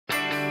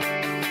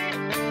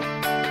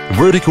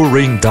Vertical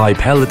ring die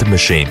pellet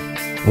machine.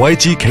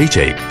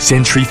 YGKJ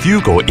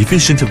centrifugal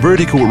efficient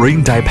vertical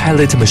ring die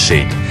pellet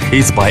machine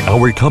is by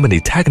our company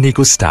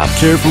technical staff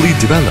carefully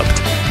developed.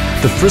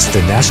 The first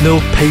national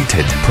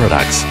patent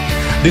products.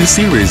 This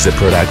series of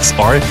products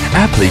are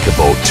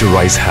applicable to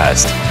rice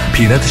husk,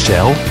 peanut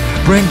shell,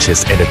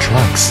 branches and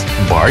trunks,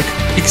 bark,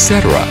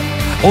 etc.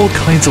 All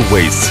kinds of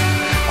wastes,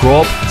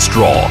 crop,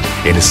 straw,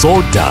 and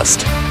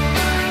sawdust.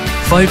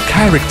 5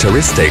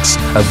 characteristics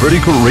of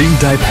vertical ring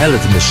die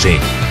pellet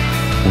machine.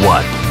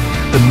 1.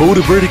 The mode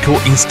vertical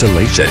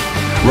installation.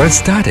 Run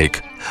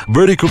static.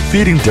 Vertical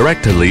feeding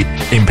directly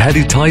in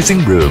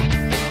pelletizing room.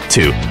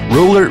 2.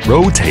 Roller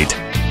rotate.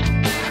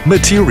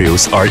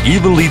 Materials are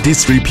evenly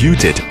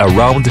distributed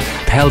around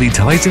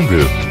pelletizing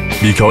room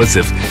because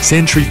of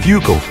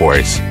centrifugal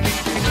force.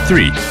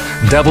 3.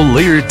 Double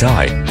layer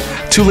die.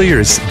 2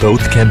 layers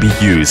both can be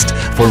used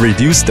for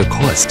reduced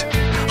cost,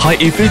 high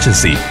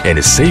efficiency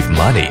and save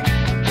money.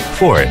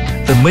 4.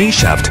 The main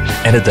shaft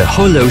and the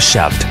hollow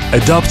shaft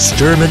adopts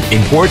German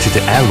imported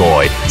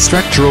alloy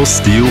structural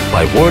steel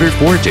by water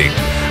forging,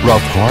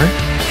 rough car,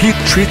 heat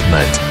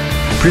treatment,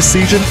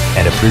 precision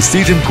and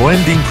precision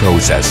grinding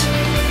process.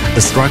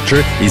 The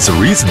structure is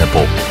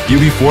reasonable,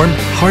 uniform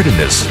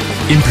hardness,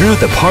 improve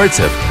the parts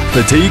of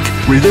fatigue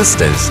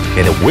resistance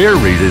and wear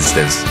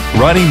resistance,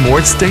 running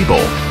more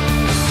stable.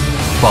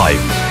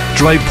 5.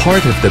 Dry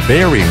part of the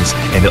bearings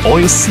and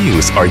oil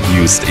seals are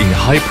used in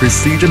high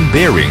precision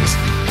bearings.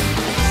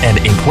 And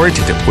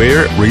imported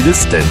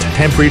wear-resistant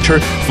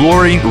temperature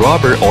fluorine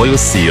rubber oil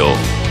seal.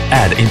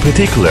 And in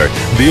particular,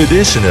 the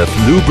addition of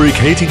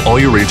lubricating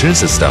oil return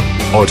system,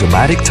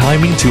 automatic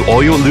timing to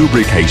oil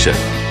lubrication,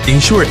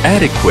 ensure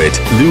adequate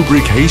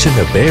lubrication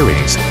of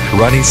bearings,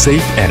 running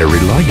safe and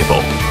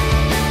reliable.